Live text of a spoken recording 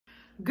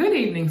Good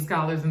evening,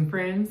 scholars and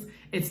friends.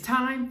 It's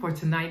time for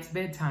tonight's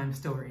bedtime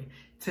story.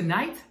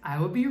 Tonight, I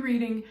will be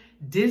reading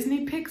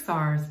Disney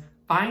Pixar's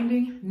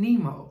Finding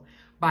Nemo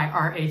by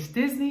R.H.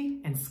 Disney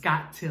and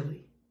Scott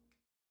Tilley.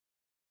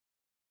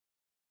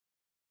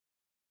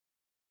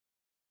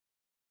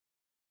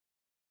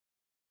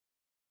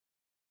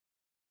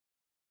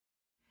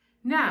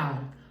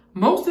 Now,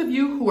 most of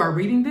you who are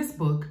reading this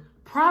book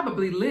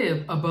probably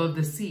live above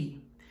the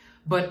sea,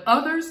 but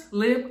others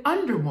live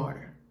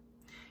underwater.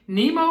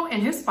 Nemo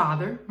and his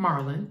father,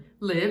 Marlin,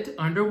 lived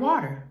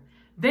underwater.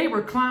 They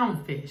were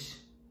clownfish.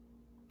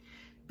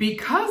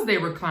 Because they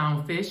were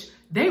clownfish,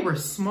 they were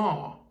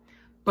small,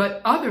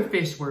 but other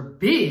fish were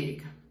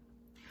big.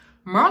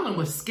 Marlin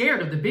was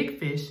scared of the big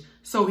fish,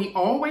 so he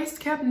always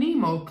kept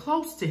Nemo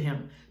close to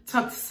him,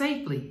 tucked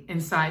safely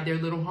inside their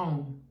little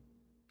home.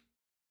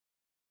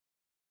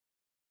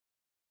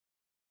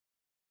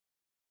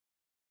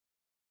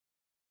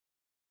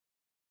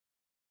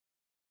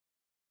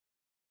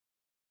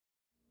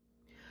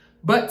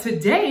 But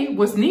today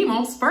was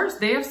Nemo's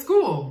first day of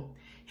school.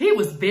 He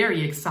was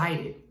very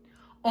excited.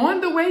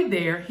 On the way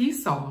there, he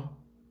saw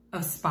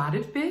a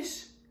spotted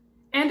fish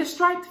and a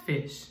striped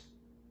fish.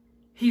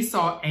 He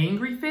saw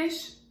angry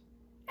fish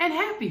and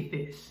happy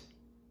fish.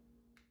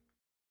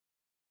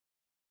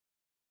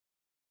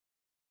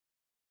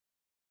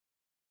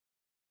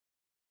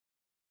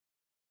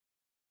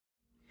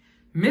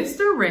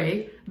 Mr.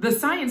 Ray, the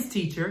science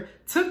teacher,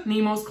 took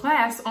Nemo's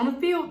class on a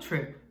field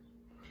trip.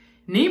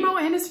 Nemo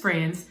and his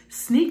friends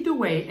sneaked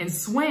away and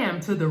swam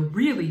to the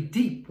really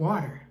deep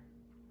water.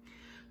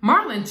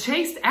 Marlin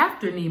chased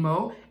after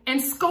Nemo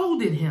and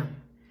scolded him.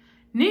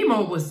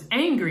 Nemo was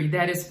angry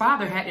that his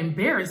father had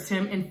embarrassed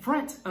him in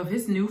front of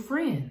his new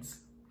friends.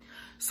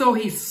 So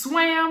he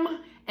swam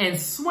and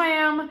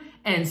swam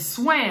and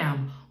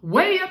swam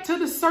way up to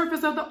the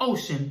surface of the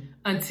ocean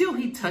until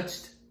he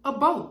touched a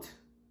boat.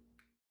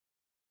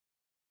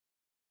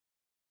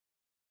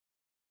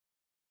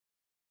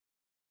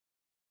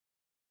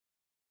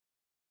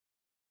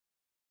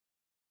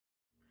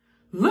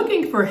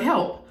 Looking for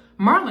help,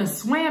 Marlin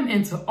swam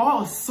into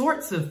all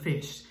sorts of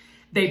fish.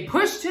 They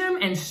pushed him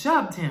and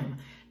shoved him.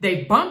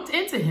 They bumped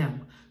into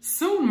him.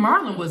 Soon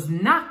Marlin was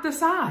knocked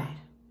aside.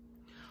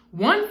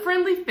 One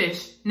friendly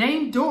fish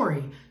named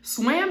Dory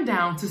swam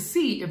down to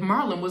see if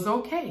Marlin was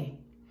okay.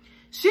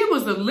 She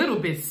was a little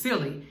bit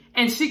silly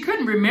and she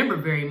couldn't remember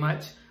very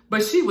much,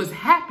 but she was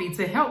happy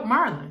to help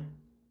Marlin.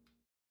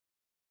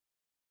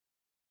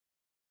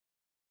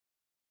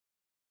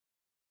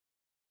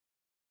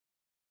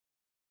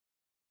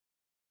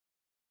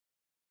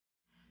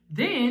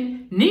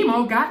 Then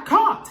Nemo got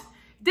caught.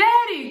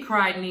 "Daddy!"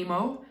 cried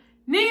Nemo.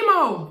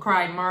 "Nemo!"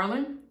 cried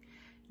Marlin.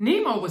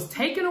 Nemo was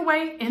taken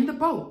away in the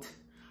boat.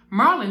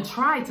 Marlin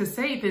tried to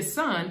save his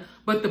son,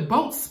 but the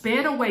boat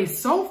sped away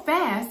so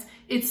fast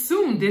it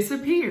soon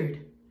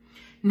disappeared.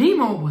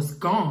 Nemo was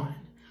gone,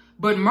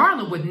 but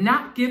Marlin would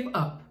not give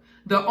up.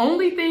 The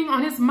only thing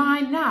on his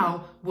mind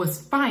now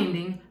was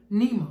finding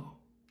Nemo.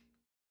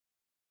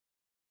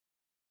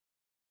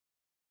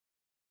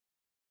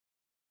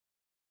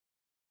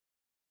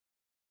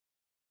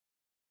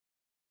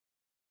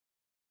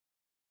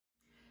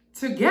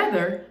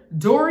 Together,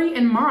 Dory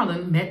and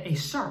Marlin met a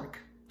shark.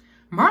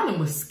 Marlin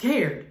was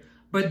scared,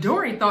 but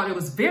Dory thought it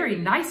was very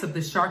nice of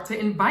the shark to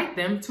invite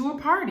them to a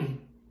party.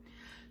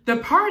 The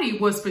party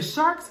was for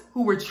sharks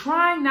who were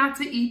trying not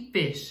to eat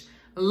fish.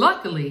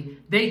 Luckily,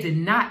 they did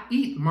not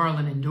eat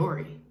Marlin and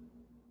Dory.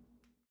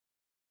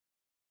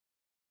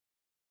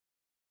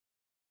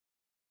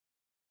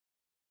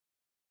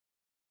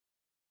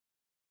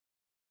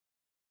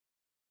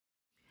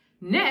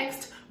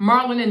 Next,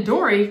 Marlin and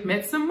Dory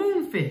met some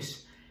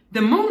moonfish. The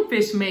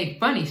moonfish made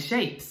funny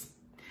shapes.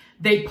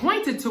 They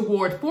pointed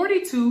toward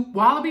 42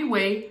 Wallaby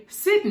Way,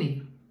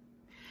 Sydney.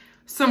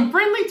 Some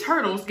friendly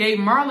turtles gave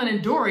Marlin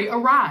and Dory a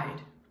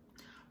ride.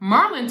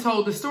 Marlin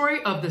told the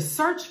story of the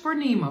search for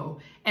Nemo,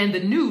 and the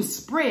news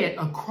spread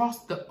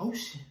across the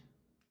ocean.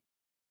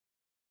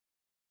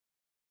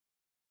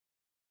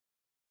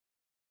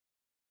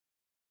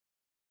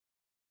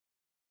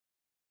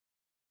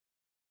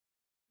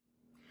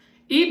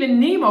 Even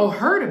Nemo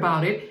heard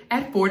about it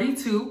at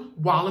 42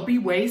 Wallaby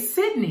Way,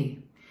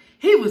 Sydney.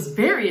 He was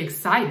very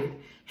excited.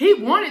 He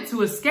wanted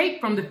to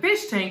escape from the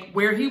fish tank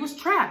where he was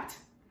trapped.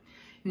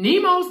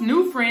 Nemo's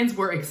new friends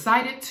were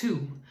excited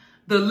too.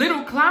 The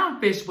little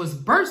clownfish was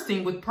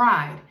bursting with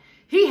pride.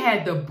 He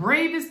had the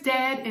bravest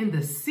dad in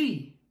the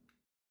sea.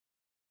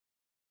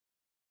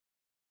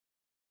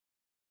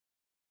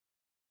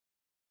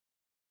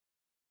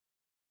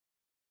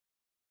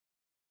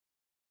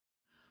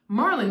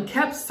 Marlin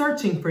kept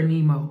searching for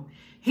Nemo.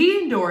 He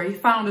and Dory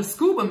found a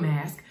scuba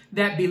mask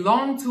that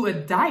belonged to a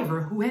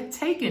diver who had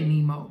taken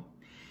Nemo.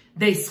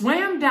 They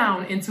swam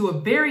down into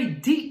a very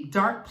deep,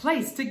 dark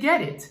place to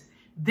get it.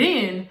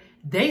 Then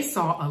they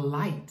saw a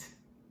light.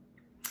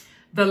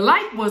 The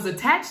light was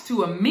attached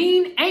to a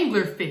mean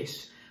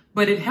anglerfish,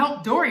 but it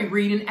helped Dory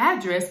read an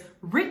address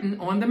written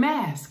on the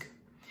mask.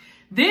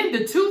 Then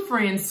the two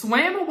friends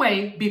swam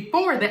away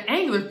before the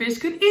anglerfish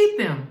could eat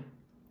them.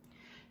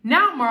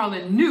 Now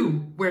Marlin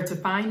knew where to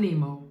find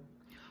Nemo.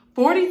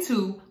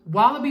 42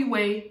 Wallaby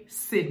Way,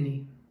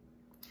 Sydney.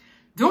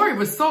 Dory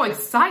was so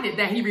excited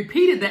that he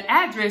repeated the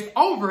address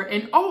over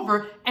and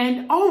over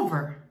and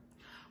over.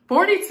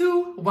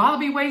 42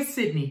 Wallaby Way,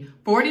 Sydney.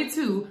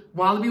 42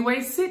 Wallaby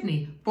Way,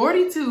 Sydney.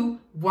 42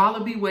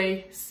 Wallaby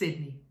Way,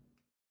 Sydney.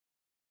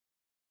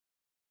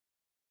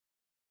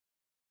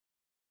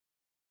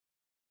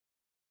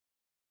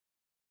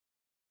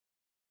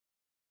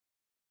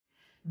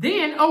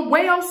 Then a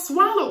whale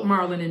swallowed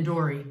Marlin and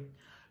Dory.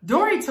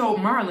 Dory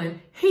told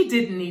Marlin he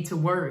didn't need to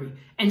worry,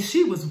 and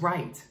she was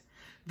right.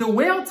 The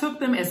whale took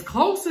them as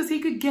close as he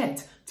could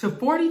get to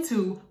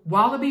 42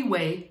 Wallaby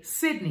Way,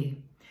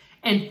 Sydney.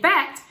 In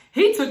fact,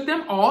 he took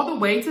them all the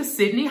way to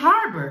Sydney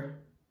Harbor.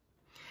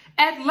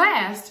 At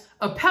last,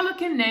 a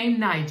pelican named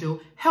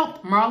Nigel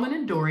helped Marlin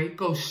and Dory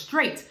go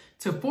straight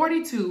to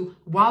 42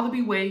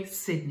 Wallaby Way,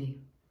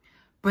 Sydney.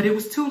 But it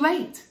was too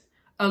late.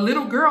 A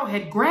little girl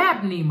had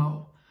grabbed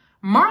Nemo.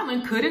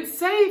 Marlin couldn't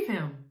save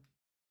him.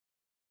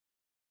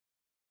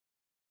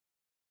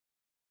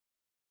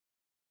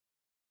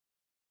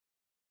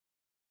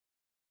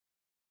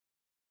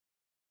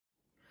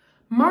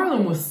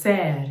 Marlin was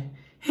sad.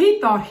 He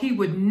thought he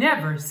would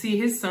never see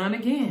his son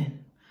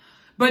again.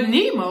 But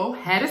Nemo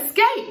had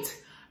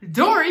escaped.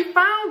 Dory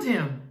found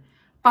him.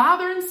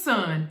 Father and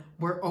son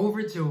were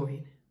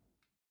overjoyed.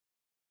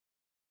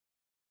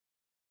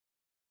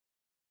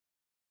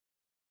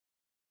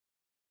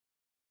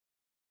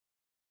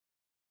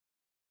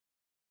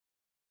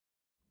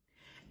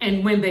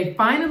 And when they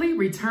finally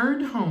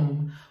returned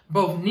home,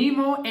 both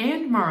Nemo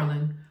and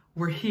Marlin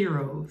were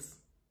heroes.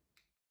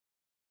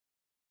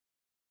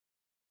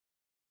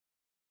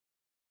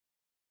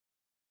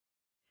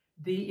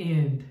 The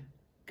end.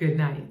 Good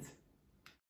night.